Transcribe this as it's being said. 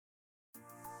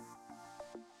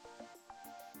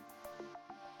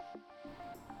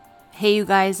Hey, you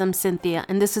guys, I'm Cynthia,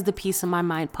 and this is the Peace of My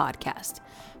Mind podcast,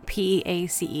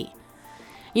 PACE.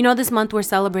 You know, this month we're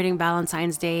celebrating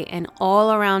Valentine's Day, and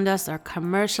all around us are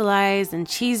commercialized and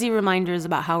cheesy reminders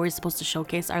about how we're supposed to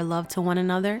showcase our love to one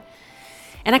another.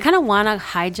 And I kind of want to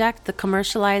hijack the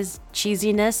commercialized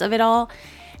cheesiness of it all.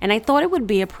 And I thought it would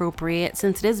be appropriate,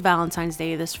 since it is Valentine's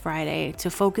Day this Friday,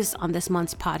 to focus on this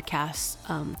month's podcast,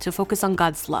 to focus on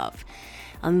God's love,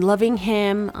 on loving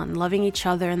Him, on loving each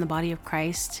other in the body of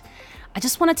Christ. I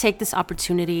just want to take this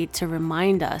opportunity to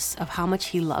remind us of how much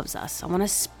He loves us. I want to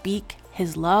speak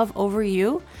His love over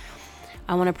you.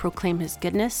 I want to proclaim His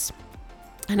goodness.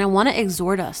 And I want to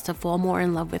exhort us to fall more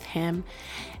in love with Him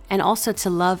and also to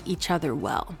love each other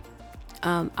well.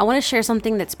 I want to share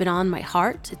something that's been on my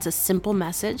heart. It's a simple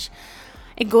message.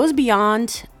 It goes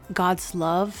beyond God's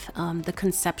love, the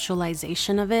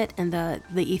conceptualization of it and the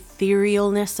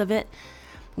etherealness of it.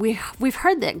 We've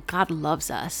heard that God loves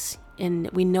us,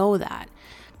 and we know that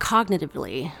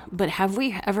cognitively, but have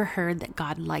we ever heard that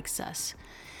God likes us?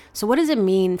 So what does it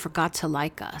mean for God to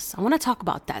like us? I want to talk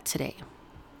about that today.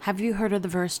 Have you heard of the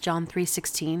verse John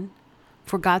 3:16?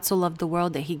 For God so loved the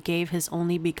world that He gave His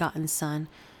only begotten Son.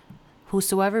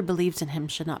 Whosoever believes in Him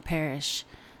should not perish,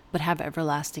 but have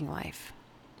everlasting life.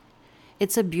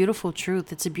 It's a beautiful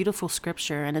truth. It's a beautiful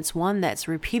scripture, and it's one that's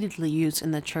repeatedly used in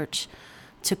the church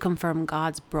to confirm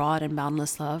God's broad and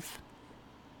boundless love.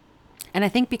 And I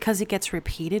think because it gets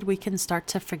repeated, we can start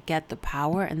to forget the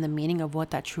power and the meaning of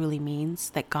what that truly means,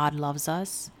 that God loves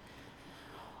us.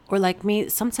 Or like me,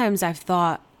 sometimes I've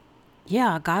thought,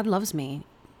 yeah, God loves me,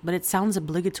 but it sounds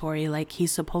obligatory, like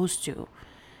He's supposed to.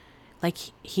 Like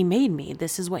He made me.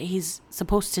 This is what He's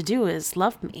supposed to do, is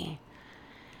love me.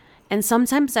 And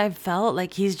sometimes I've felt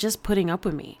like He's just putting up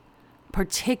with me,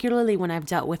 particularly when I've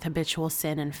dealt with habitual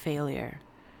sin and failure.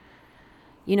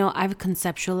 You know, I've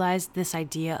conceptualized this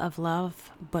idea of love,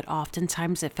 but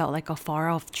oftentimes it felt like a far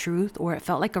off truth, or it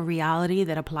felt like a reality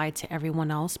that applied to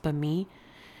everyone else but me.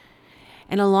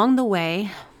 And along the way,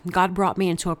 God brought me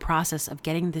into a process of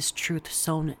getting this truth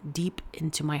sewn deep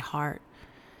into my heart,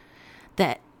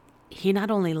 that He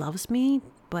not only loves me,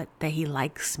 but that He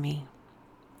likes me.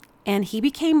 And He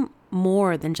became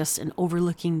more than just an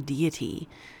overlooking deity.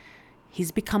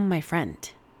 He's become my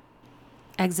friend.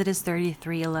 Exodus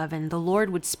 33:11, the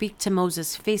Lord would speak to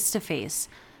Moses face to face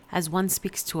as one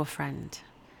speaks to a friend.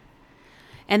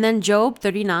 And then Job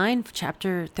 39,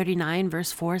 chapter 39,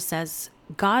 verse 4 says,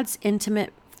 God's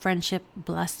intimate friendship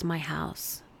blessed my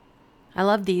house. I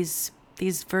love these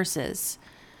verses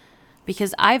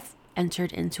because I've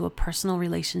entered into a personal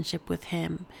relationship with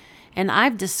Him, and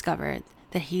I've discovered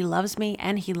that He loves me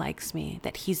and He likes me,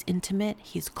 that He's intimate,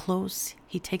 He's close,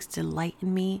 He takes delight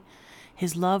in me.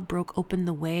 His love broke open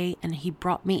the way, and He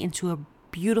brought me into a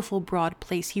beautiful, broad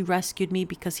place. He rescued me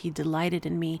because He delighted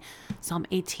in me. Psalm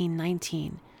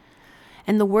 18:19.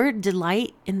 And the word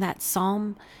delight in that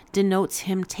psalm denotes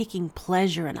Him taking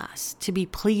pleasure in us, to be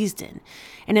pleased in.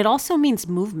 And it also means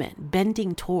movement,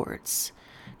 bending towards.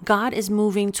 God is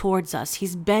moving towards us.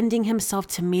 He's bending Himself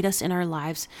to meet us in our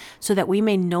lives so that we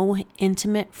may know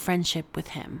intimate friendship with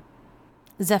Him.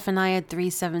 Zephaniah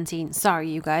 3:17. Sorry,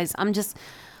 you guys.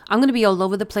 I'm going to be all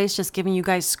over the place, just giving you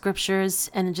guys scriptures,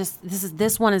 and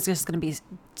this one is just going to be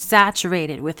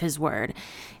saturated with His word.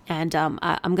 And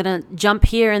I'm going to jump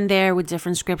here and there with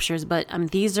different scriptures, but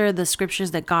these are the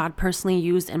scriptures that God personally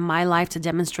used in my life to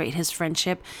demonstrate His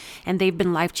friendship, and they've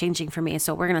been life-changing for me,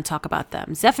 so we're going to talk about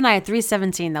them. Zephaniah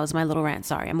 3:17, that was my little rant.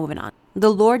 Sorry, I'm moving on.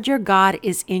 The Lord your God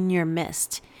is in your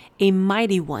midst, a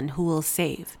mighty one who will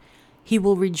save. He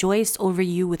will rejoice over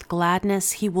you with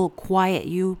gladness. He will quiet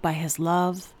you by His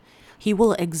love. He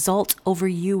will exult over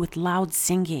you with loud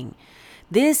singing.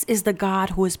 This is the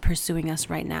God who is pursuing us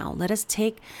right now. Let us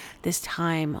take this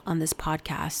time on this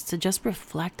podcast to just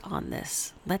reflect on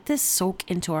this. Let this soak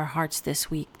into our hearts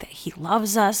this week, that He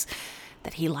loves us,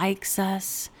 that He likes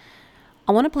us.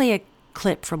 I want to play a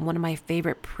clip from one of my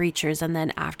favorite preachers, and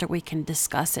then after we can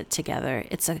discuss it together.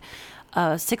 It's a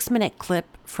 6-minute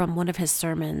clip from one of his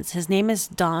sermons. His name is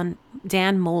Dan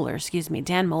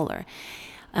Mohler.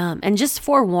 And just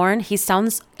forewarn, he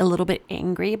sounds a little bit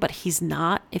angry, but he's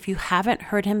not. If you haven't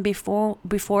heard him before,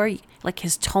 like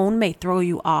his tone may throw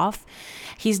you off.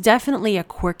 He's definitely a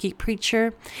quirky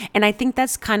preacher. And I think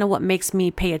that's kind of what makes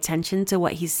me pay attention to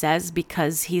what he says,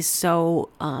 because he's so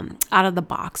out of the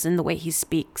box in the way he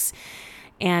speaks.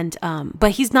 And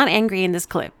but he's not angry in this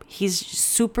clip. He's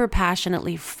super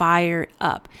passionately fired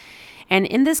up. And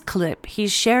in this clip,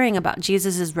 he's sharing about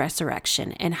Jesus'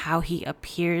 resurrection and how He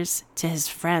appears to His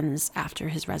friends after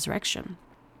His resurrection.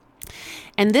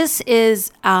 And this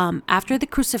is after the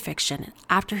crucifixion,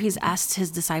 after he's asked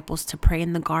his disciples to pray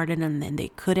in the garden and then they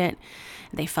couldn't.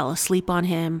 They fell asleep on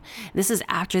him. This is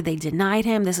after they denied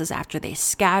him. This is after they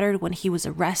scattered when he was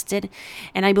arrested.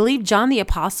 And I believe John the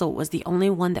Apostle was the only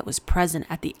one that was present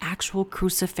at the actual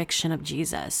crucifixion of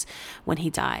Jesus when he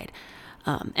died.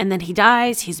 And then he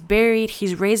dies, he's buried,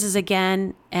 he raises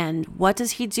again. And what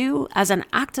does he do? As an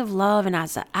act of love and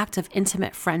as an act of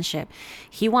intimate friendship,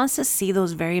 he wants to see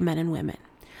those very men and women.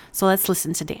 So let's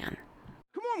listen to Dan.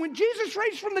 Come on, when Jesus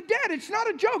raised from the dead, it's not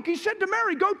a joke. He said to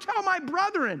Mary, go tell my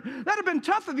brethren. That'd have been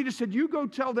tough if he just said, you go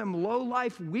tell them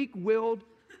low-life, weak-willed,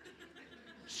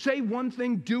 say one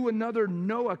thing, do another,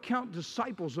 no account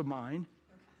disciples of mine,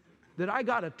 that I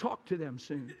got to talk to them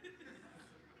soon.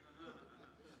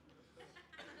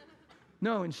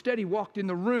 No, instead he walked in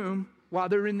the room while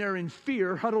they're in there in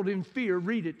fear, huddled in fear.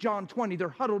 Read it, John 20, they're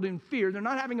huddled in fear. They're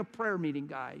not having a prayer meeting,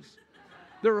 guys.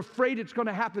 They're afraid it's going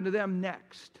to happen to them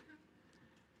next.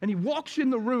 And he walks in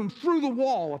the room through the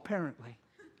wall, apparently.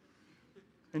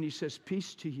 And he says,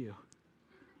 peace to you.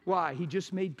 Why? He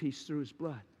just made peace through his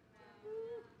blood.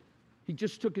 He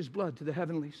just took his blood to the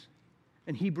heavenlies.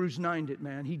 And Hebrews 9'd it,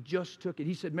 man. He just took it.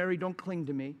 He said, Mary, don't cling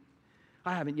to me.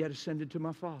 I haven't yet ascended to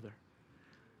my Father.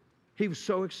 He was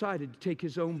so excited to take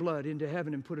his own blood into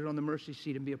heaven and put it on the mercy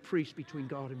seat and be a priest between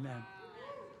God and man.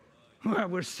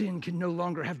 Where sin can no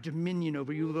longer have dominion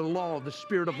over you, the law of the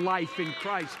Spirit of life in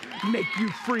Christ make you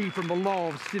free from the law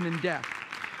of sin and death.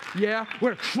 Yeah?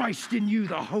 Where Christ in you,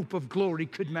 the hope of glory,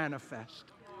 could manifest.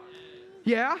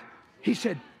 Yeah? He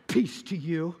said, peace to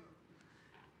you.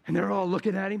 And they're all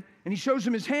looking at him. And he shows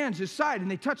them his hands, his side,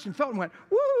 and they touched and felt and went,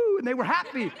 woo! And they were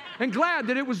happy and glad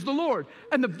that it was the Lord.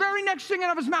 And the very next thing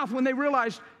out of his mouth, when they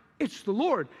realized it's the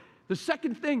Lord, the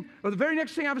second thing, or the very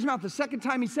next thing out of his mouth, the second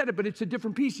time he said it, but it's a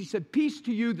different piece. He said, peace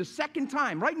to you the second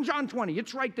time, right in John 20.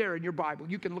 It's right there in your Bible.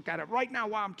 You can look at it right now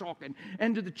while I'm talking.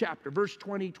 End of the chapter, verse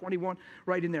 20, 21,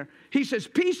 right in there. He says,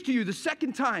 peace to you the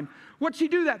second time. What's he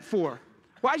do that for?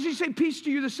 Why does he say peace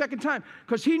to you the second time?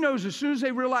 Because he knows as soon as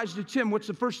they realized it's him, what's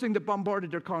the first thing that bombarded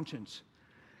their conscience?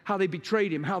 How they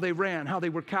betrayed him, how they ran, how they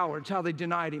were cowards, how they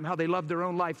denied him, how they loved their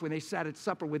own life when they sat at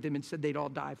supper with him and said they'd all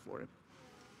die for him.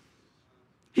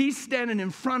 He's standing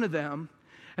in front of them,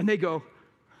 and they go,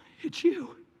 it's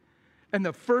you. And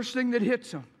the first thing that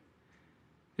hits them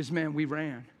is, man, we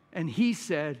ran. And he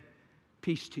said,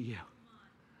 peace to you.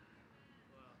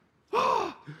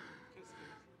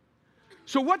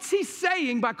 So what's he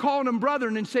saying by calling them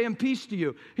brethren and saying peace to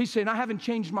you? He's saying, I haven't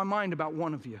changed my mind about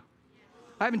one of you.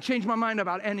 I haven't changed my mind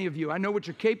about any of you. I know what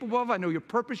you're capable of. I know your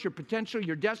purpose, your potential,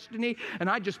 your destiny, and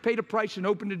I just paid a price and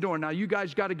opened the door. Now you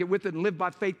guys got to get with it and live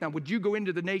by faith. Now would you go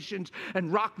into the nations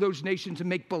and rock those nations and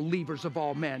make believers of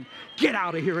all men? Get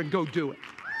out of here and go do it.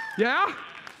 Yeah?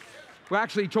 Well,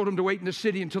 actually, he told him to wait in the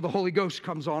city until the Holy Ghost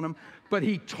comes on him, but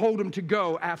he told him to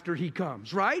go after he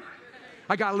comes, right?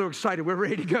 I got a little excited. We're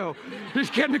ready to go.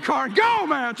 Just get in the car and go,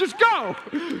 man. Just go.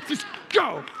 Just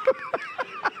go.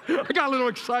 I got a little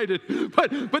excited.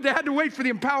 But they had to wait for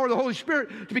the power of the Holy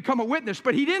Spirit to become a witness.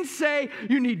 But he didn't say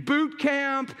you need boot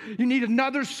camp, you need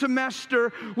another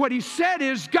semester. What he said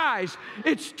is, guys,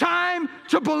 it's time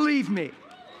to believe me.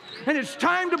 And it's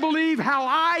time to believe how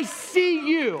I see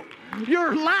you.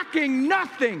 You're lacking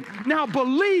nothing. Now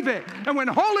believe it. And when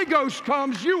Holy Ghost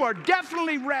comes, you are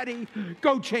definitely ready.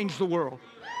 Go change the world.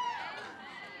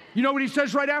 You know what he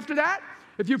says right after that?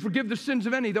 If you forgive the sins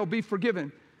of any, they'll be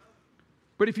forgiven.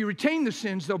 But if you retain the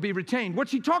sins, they'll be retained.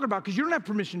 What's he talking about? Because you don't have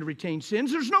permission to retain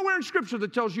sins. There's nowhere in Scripture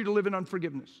that tells you to live in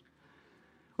unforgiveness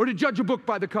or to judge a book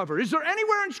by the cover. Is there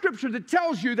anywhere in Scripture that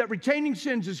tells you that retaining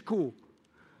sins is cool?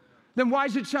 Then why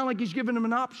does it sound like he's giving them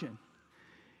an option?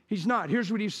 He's not. Here's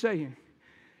what he's saying.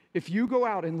 If you go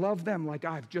out and love them like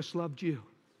I've just loved you,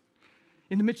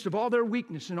 in the midst of all their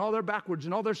weakness and all their backwards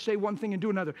and all their say one thing and do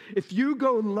another, if you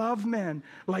go and love men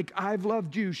like I've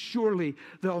loved you, surely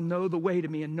they'll know the way to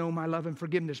me and know my love and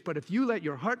forgiveness. But if you let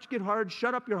your hearts get hard,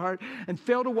 shut up your heart, and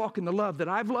fail to walk in the love that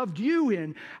I've loved you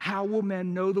in, how will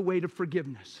men know the way to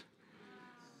forgiveness?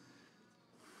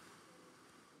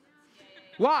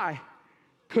 Why?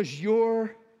 Because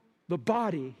you're the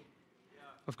body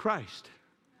of Christ.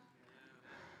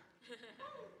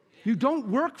 You don't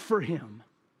work for him.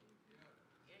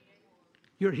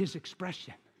 You're his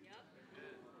expression.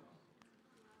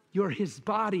 You're his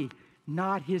body,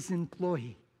 not his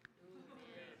employee.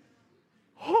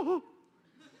 Oh,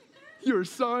 you're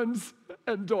sons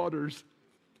and daughters.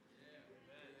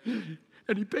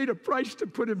 And he paid a price to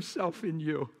put himself in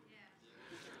you.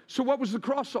 So what was the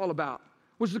cross all about?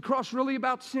 Was the cross really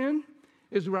about sin?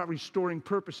 It was about restoring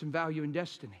purpose and value and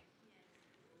destiny.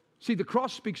 See, the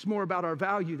cross speaks more about our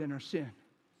value than our sin.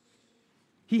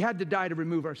 He had to die to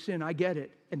remove our sin. I get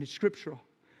it, and it's scriptural.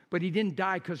 But he didn't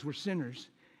die because we're sinners.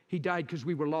 He died because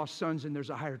we were lost sons, and there's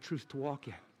a higher truth to walk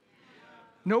in.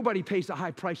 Nobody pays a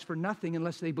high price for nothing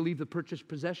unless they believe the purchased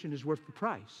possession is worth the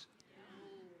price.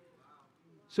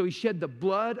 So he shed the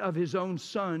blood of his own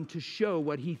son to show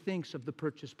what he thinks of the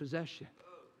purchased possession.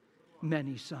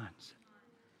 Many sons.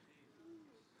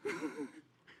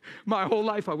 My whole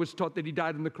life I was taught that he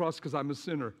died on the cross because I'm a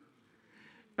sinner.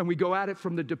 And we go at it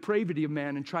from the depravity of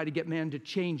man and try to get man to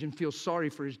change and feel sorry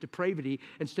for his depravity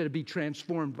instead of be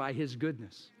transformed by his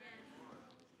goodness.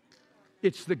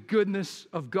 It's the goodness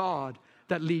of God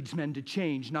that leads men to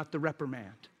change, not the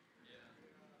reprimand.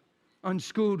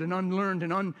 Unschooled and unlearned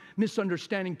and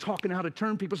misunderstanding, talking how to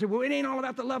turn people say, well, it ain't all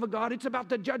about the love of God, it's about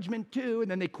the judgment too.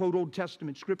 And then they quote Old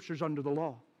Testament scriptures under the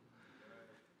law.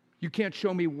 You can't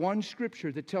show me one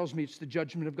scripture that tells me it's the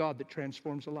judgment of God that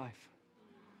transforms a life.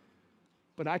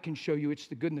 But I can show you it's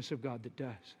the goodness of God that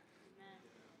does.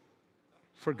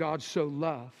 For God so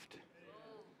loved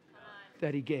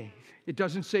that he gave. It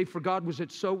doesn't say for God was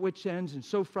at so wit's ends and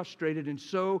so frustrated and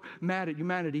so mad at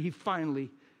humanity, he finally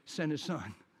sent his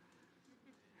son.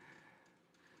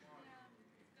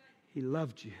 He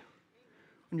loved you.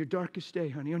 On your darkest day,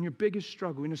 honey, on your biggest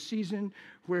struggle, in a season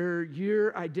where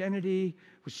your identity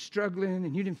was struggling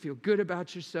and you didn't feel good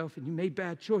about yourself and you made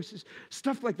bad choices,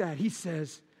 stuff like that, he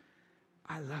says,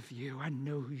 I love you. I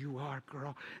know who you are,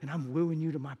 girl. And I'm wooing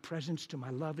you to my presence, to my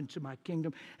love, and to my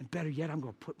kingdom. And better yet, I'm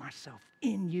going to put myself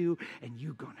in you, and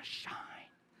you're going to shine.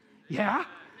 Yeah?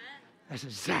 That's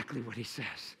exactly what he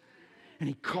says. And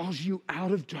he calls you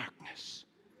out of darkness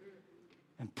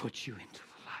and puts you into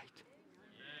the light.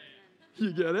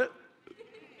 You get it?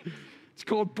 It's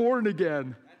called born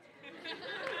again.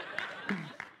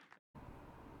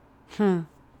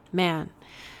 Man.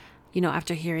 You know,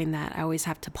 after hearing that, I always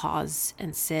have to pause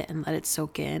and sit and let it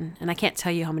soak in. And I can't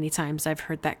tell you how many times I've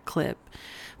heard that clip.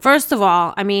 First of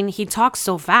all, I mean, he talks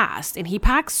so fast and he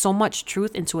packs so much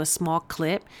truth into a small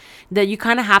clip that you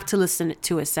kind of have to listen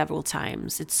to it several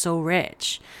times. It's so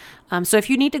rich. So if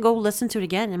you need to go listen to it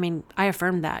again, I mean, I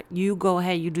affirm that. You go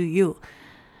ahead, you do you.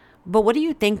 But what do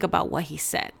you think about what he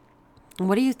said?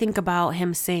 What do you think about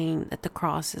him saying that the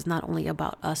cross is not only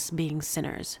about us being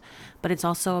sinners, but it's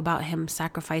also about him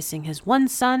sacrificing his one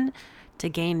son to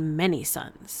gain many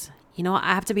sons? You know,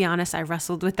 I have to be honest, I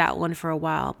wrestled with that one for a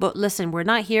while. But listen, we're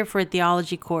not here for a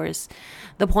theology course.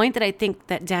 The point that I think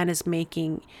that Dan is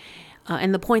making,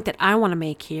 and the point that I want to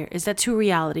make here, is that two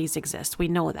realities exist. We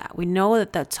know that. We know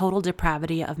that the total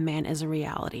depravity of man is a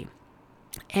reality.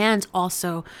 And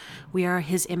also, we are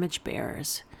his image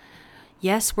bearers.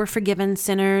 Yes, we're forgiven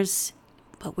sinners,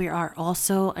 but we are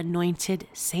also anointed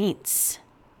saints.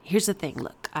 Here's the thing.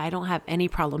 Look, I don't have any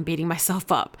problem beating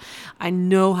myself up. I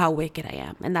know how wicked I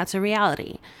am, and that's a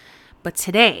reality. But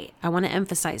today, I want to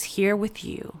emphasize here with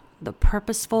you the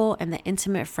purposeful and the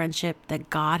intimate friendship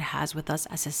that God has with us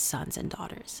as his sons and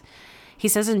daughters. He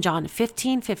says in John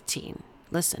 15:15,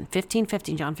 listen,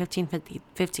 15:15, John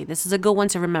 15:15. This is a good one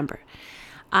to remember.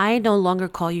 I no longer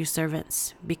call you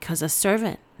servants, because a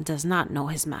servant does not know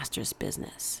his master's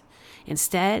business.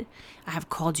 Instead, I have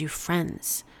called you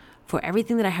friends, for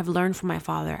everything that I have learned from my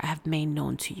Father, I have made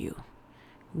known to you.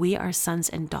 We are sons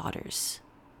and daughters.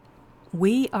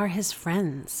 We are his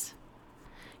friends.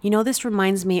 You know, this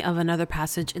reminds me of another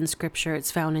passage in scripture.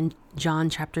 It's found in John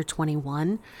chapter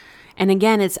 21. And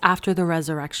again, it's after the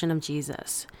resurrection of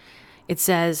Jesus. It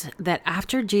says that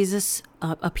after Jesus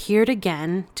appeared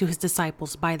again to his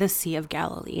disciples by the Sea of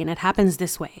Galilee, and it happens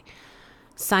this way.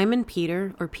 Simon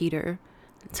Peter,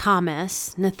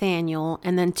 Thomas, Nathanael,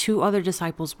 and then two other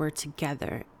disciples were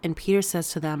together. And Peter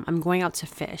says to them, I'm going out to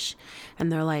fish. And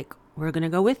they're like, we're going to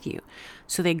go with you.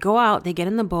 So they go out, they get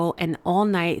in the boat, and all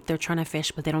night they're trying to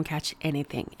fish, but they don't catch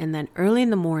anything. And then early in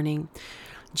the morning,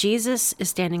 Jesus is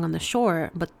standing on the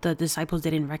shore, but the disciples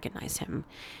didn't recognize him.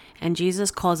 And Jesus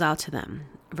calls out to them,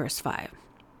 verse 5.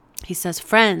 He says,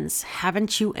 friends,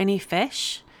 haven't you any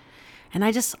fish? And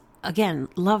I just, again,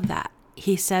 love that.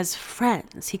 He says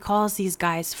friends. He calls these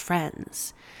guys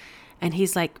friends. And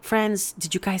he's like, friends,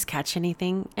 did you guys catch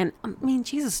anything? And I mean,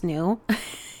 Jesus knew.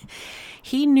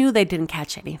 He knew they didn't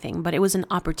catch anything, but it was an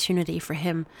opportunity for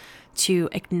him to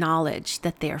acknowledge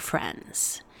that they're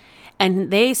friends.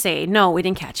 And they say, no, we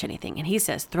didn't catch anything. And he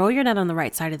says, throw your net on the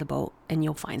right side of the boat and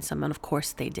you'll find some. And of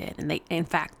course they did. And they, in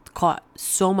fact, caught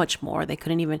so much more. They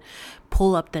couldn't even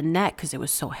pull up the net because it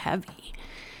was so heavy.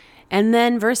 And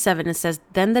then verse 7, it says,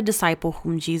 then the disciple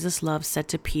whom Jesus loved said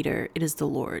to Peter, it is the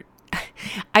Lord.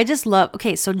 I just love,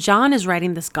 okay, so John is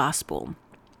writing this gospel.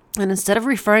 And instead of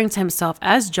referring to himself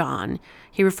as John,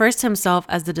 he refers to himself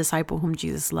as the disciple whom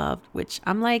Jesus loved, which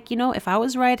I'm like, if I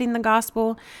was writing the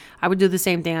gospel, I would do the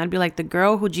same thing. I'd be like, the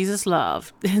girl who Jesus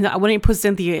loved. I wouldn't put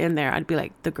Cynthia in there. I'd be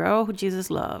like, the girl who Jesus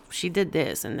loved, she did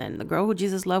this. And then the girl who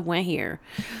Jesus loved went here.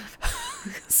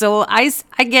 So I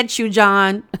get you,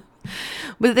 John.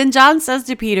 But then John says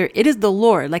to Peter, it is the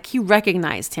Lord. Like, he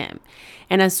recognized him.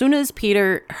 And as soon as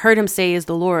Peter heard him say is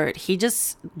the Lord, he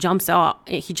just jumps out.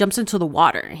 He jumps into the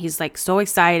water. He's like so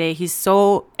excited. He's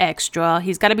so extra.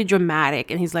 He's got to be dramatic.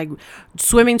 And he's like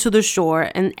swimming to the shore.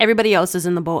 And everybody else is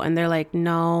in the boat. And they're like,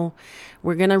 no,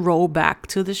 we're going to row back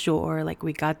to the shore. Like,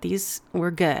 we got these.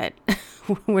 We're good.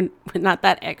 we're not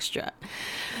that extra.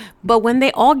 But when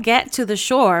they all get to the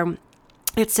shore,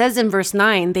 it says in verse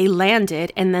 9, they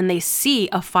landed and then they see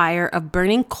a fire of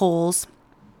burning coals.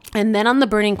 And then on the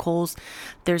burning coals,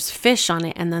 there's fish on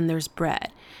it, and then there's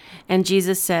bread. And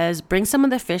Jesus says, bring some of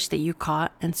the fish that you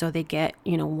caught. And so they get,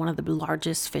 one of the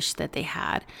largest fish that they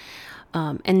had.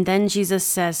 And then Jesus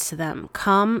says to them,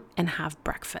 come and have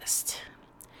breakfast.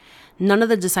 None of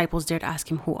the disciples dared ask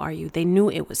him, who are you? They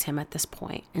knew it was him at this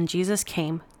point. And Jesus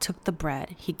came, took the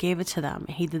bread, he gave it to them,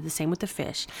 and he did the same with the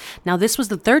fish. Now, this was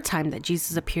the third time that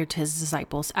Jesus appeared to his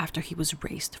disciples after he was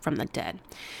raised from the dead.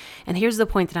 And here's the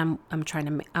point that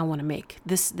I want to make.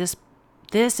 This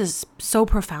is so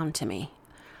profound to me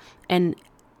and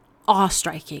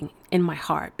awe-striking in my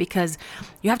heart, because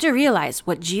you have to realize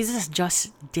what Jesus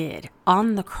just did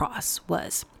on the cross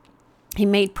was he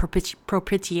made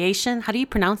propitiation. How do you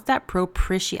pronounce that?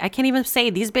 I can't even say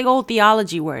these big old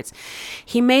theology words.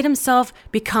 He made himself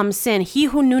become sin. He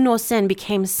who knew no sin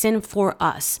became sin for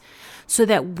us so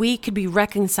that we could be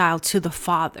reconciled to the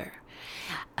Father.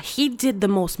 He did the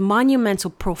most monumental,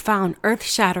 profound,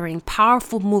 earth-shattering,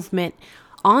 powerful movement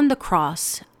on the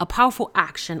cross, a powerful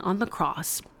action on the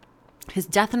cross, his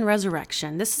death and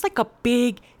resurrection. This is like a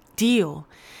big deal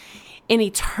in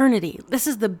eternity. This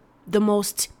is the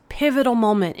most pivotal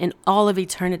moment in all of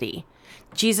eternity.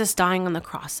 Jesus dying on the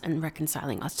cross and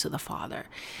reconciling us to the Father.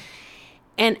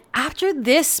 And after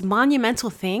this monumental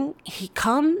thing, he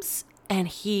comes and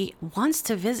he wants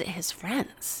to visit his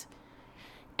friends.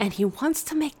 And he wants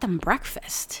to make them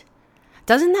breakfast.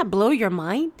 Doesn't that blow your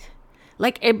mind?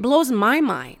 Like, it blows my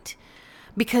mind.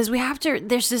 Because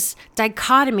there's this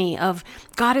dichotomy of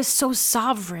God is so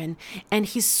sovereign and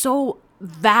he's so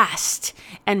vast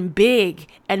and big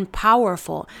and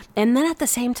powerful. And then at the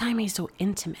same time, he's so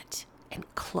intimate and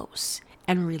close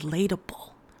and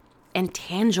relatable and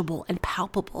tangible and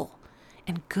palpable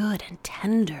and good and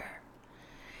tender.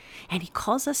 And he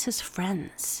calls us his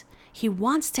friends. He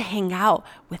wants to hang out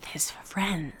with his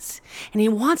friends and he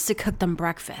wants to cook them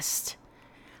breakfast.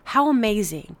 How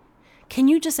amazing. Can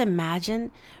you just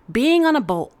imagine being on a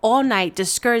boat all night,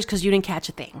 discouraged because you didn't catch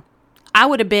a thing?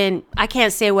 I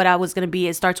can't say what I was going to be.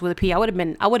 It starts with a P. I would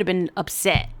have been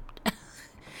upset.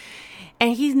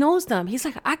 And he knows them. He's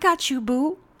like, I got you,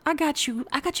 boo. I got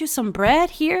you some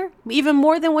bread here. Even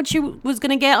more than what you was going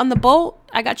to get on the boat.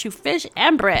 I got you fish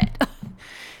and bread.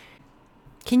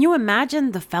 Can you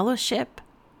imagine the fellowship?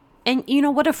 And you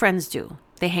know what do friends do?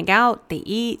 They hang out, they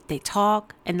eat, they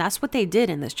talk. And that's what they did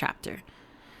in this chapter.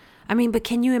 I mean, but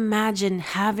can you imagine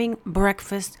having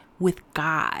breakfast with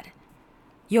God?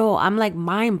 Yo, I'm like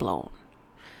mind blown.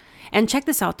 And check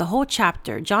this out. The whole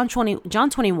chapter, John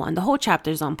 21, the whole chapter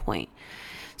is on point.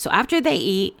 So after they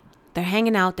eat, they're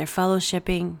hanging out, they're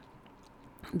fellowshipping,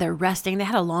 they're resting. They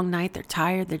had a long night. They're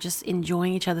tired. They're just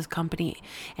enjoying each other's company.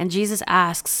 And Jesus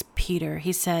asks Peter,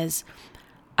 he says,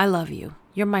 I love you.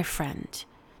 You're my friend.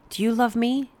 Do you love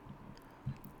me?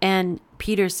 And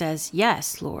Peter says,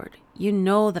 yes, Lord. You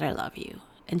know that I love you.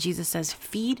 And Jesus says,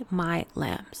 feed my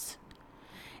lambs.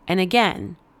 And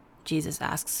again, Jesus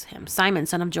asks him, Simon,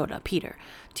 son of Jonah, Peter,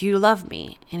 do you love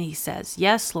me? And he says,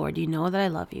 yes, Lord, you know that I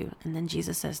love you. And then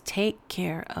Jesus says, take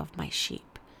care of my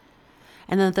sheep.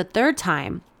 And then the third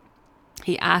time,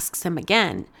 he asks him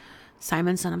again,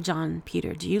 Simon, son of John,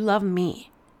 Peter, do you love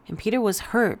me? And Peter was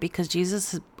hurt because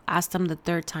Jesus asked him the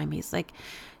third time. He's like,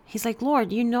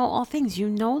 Lord, you know all things. You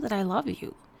know that I love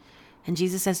you. And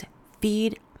Jesus says,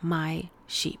 feed my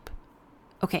sheep.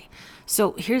 Okay,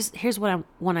 so here's what I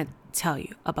want to tell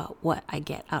you about what I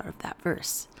get out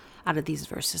of these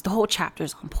verses. The whole chapter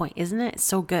is on point, isn't it? It's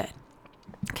so good.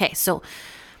 Okay, so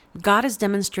God is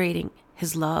demonstrating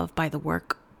his love by the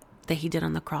work that he did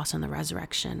on the cross and the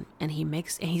resurrection. And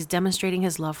he's demonstrating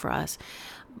his love for us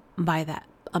by that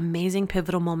amazing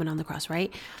pivotal moment on the cross,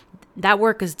 right? That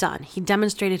work is done. He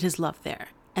demonstrated his love there.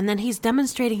 And then he's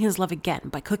demonstrating his love again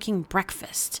by cooking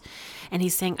breakfast. And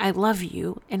he's saying, I love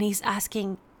you. And he's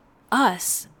asking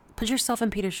us Put yourself in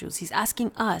Peter's shoes. He's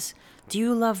asking us, do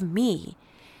you love me?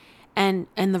 And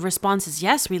the response is,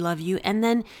 yes, we love you.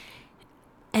 And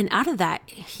out of that,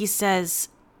 he says,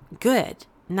 good.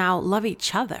 Now love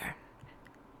each other.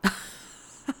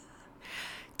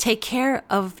 Take care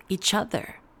of each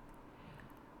other.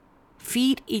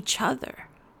 Feed each other.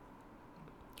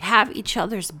 Have each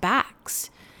other's backs.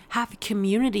 Have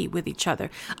community with each other.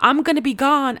 I'm going to be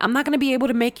gone. I'm not going to be able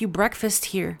to make you breakfast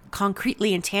here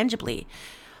concretely and tangibly.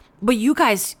 But you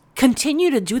guys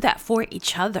continue to do that for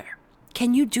each other.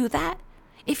 Can you do that?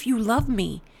 If you love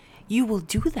me, you will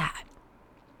do that.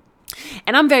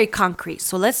 And I'm very concrete.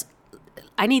 So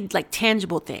I need like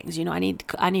tangible things, I need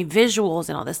visuals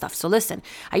and all this stuff. So listen,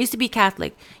 I used to be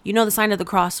Catholic. You know the sign of the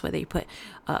cross where they put,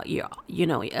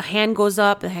 a hand goes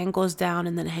up, a hand goes down,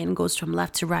 and then a hand goes from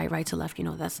left to right, right to left.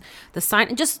 That's the sign.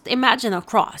 And just imagine a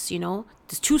cross,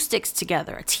 there's two sticks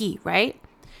together, a T, right?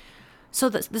 So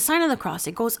the sign of the cross,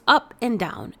 it goes up and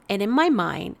down. And in my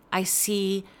mind, I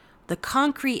see the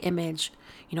concrete image,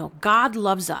 God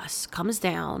loves us, comes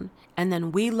down, and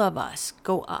then we love us,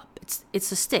 go up.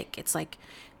 It's a stick. It's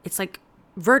like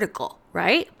vertical,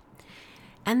 right?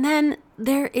 And then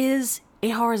there is a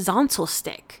horizontal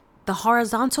stick, the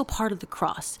horizontal part of the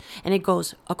cross, and it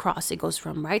goes across. It goes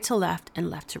from right to left and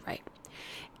left to right.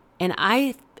 And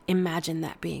I imagine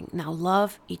that being, now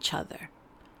love each other.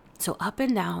 So up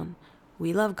and down,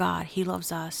 we love God, he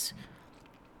loves us.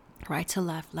 Right to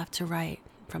left, left to right,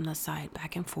 from the side,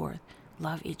 back and forth,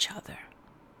 love each other.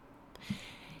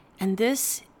 And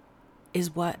this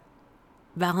is what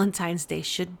Valentine's Day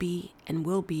should be and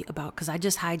will be about, because I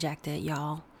just hijacked it,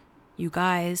 y'all. You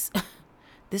guys,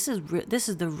 this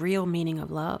is the real meaning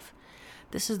of love.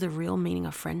 This is the real meaning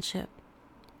of friendship.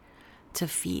 To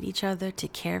feed each other, to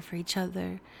care for each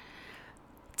other,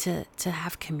 to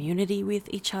have community with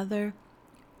each other,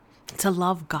 to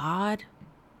love God,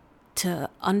 to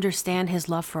understand his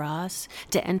love for us,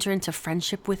 to enter into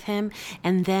friendship with him,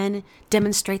 and then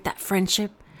demonstrate that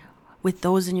friendship with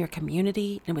those in your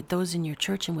community and with those in your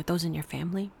church and with those in your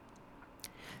family.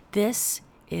 This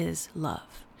is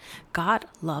love. God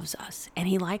loves us and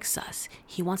he likes us.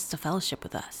 He wants to fellowship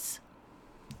with us.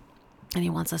 And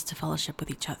he wants us to fellowship with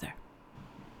each other.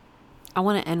 I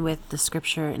want to end with the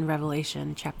scripture in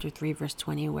Revelation chapter 3, verse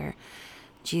 20, where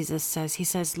Jesus says, he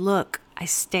says, look, I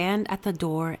stand at the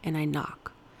door and I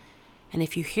knock. And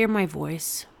if you hear my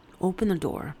voice, open the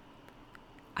door.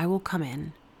 I will come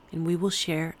in and we will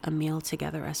share a meal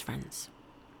together as friends.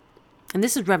 And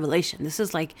this is Revelation. This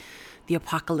is like the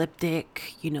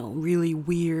apocalyptic, really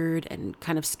weird and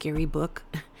kind of scary book.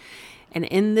 And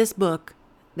in this book,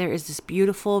 there is this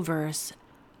beautiful verse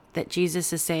that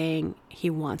Jesus is saying he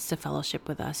wants to fellowship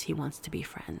with us. He wants to be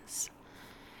friends.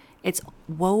 It's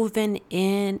woven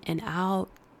in and out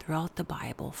throughout the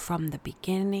Bible from the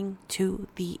beginning to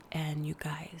the end, you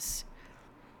guys.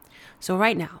 So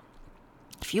right now,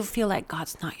 if you feel like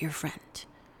God's not your friend,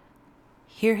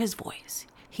 hear his voice.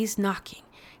 He's knocking.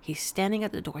 He's standing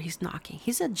at the door. He's knocking.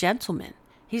 He's a gentleman.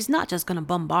 He's not just going to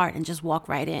bombard and just walk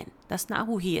right in. That's not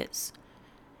who he is.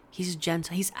 He's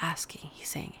gentle. He's asking. He's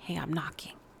saying, hey, I'm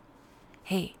knocking.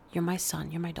 Hey, you're my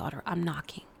son. You're my daughter. I'm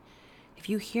knocking. If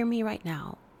you hear me right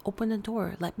now, open the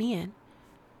door. Let me in.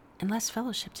 And let's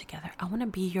fellowship together. I want to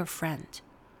be your friend.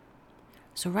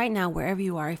 So right now, wherever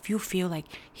you are, if you feel like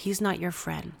he's not your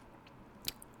friend,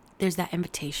 there's that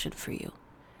invitation for you.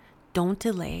 Don't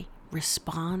delay.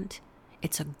 Respond.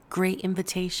 It's a great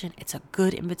invitation. It's a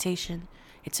good invitation.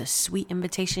 It's a sweet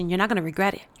invitation. You're not going to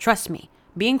regret it. Trust me.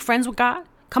 Being friends with God,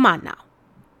 come on now.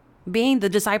 Being the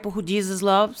disciple who Jesus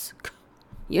loves,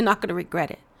 you're not going to regret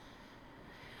it.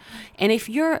 And if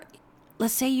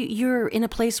let's say you're in a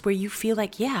place where you feel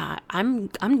like, yeah, I'm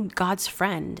God's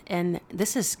friend and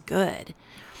this is good.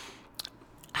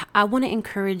 I want to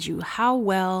encourage you. How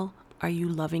well are you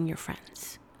loving your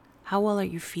friends? How well are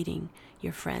you feeding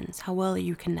your friends? How well are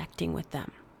you connecting with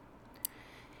them?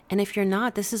 And if you're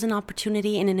not, this is an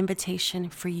opportunity and an invitation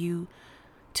for you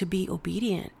to be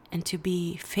obedient and to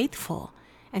be faithful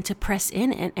and to press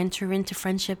in and enter into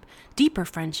friendship, deeper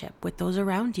friendship with those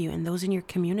around you and those in your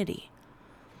community.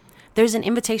 There's an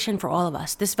invitation for all of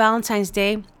us. This Valentine's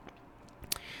Day,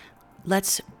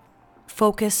 let's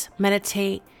focus,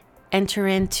 meditate, enter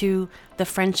into the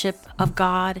friendship of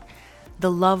God,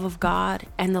 the love of God,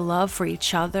 and the love for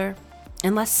each other.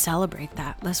 And let's celebrate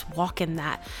that. Let's walk in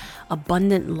that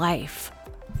abundant life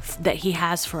that he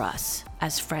has for us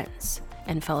as friends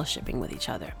and fellowshipping with each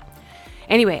other.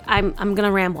 Anyway, I'm going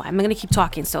to ramble. I'm going to keep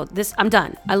talking. So I'm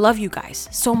done. I love you guys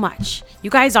so much. You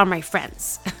guys are my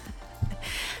friends.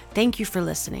 Thank you for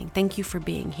listening. Thank you for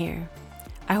being here.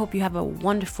 I hope you have a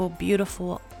wonderful,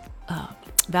 beautiful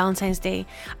Valentine's Day,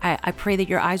 I pray that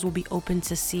your eyes will be open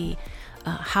to see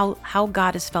how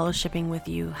God is fellowshipping with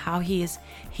you, how He's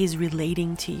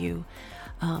relating to you.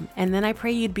 And then I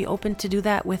pray you'd be open to do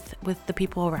that with the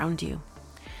people around you.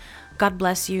 God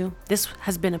bless you. This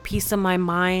has been a piece of my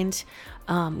mind.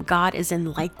 God is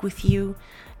in like with you.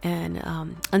 And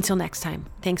until next time,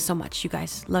 thanks so much, you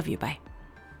guys. Love you. Bye.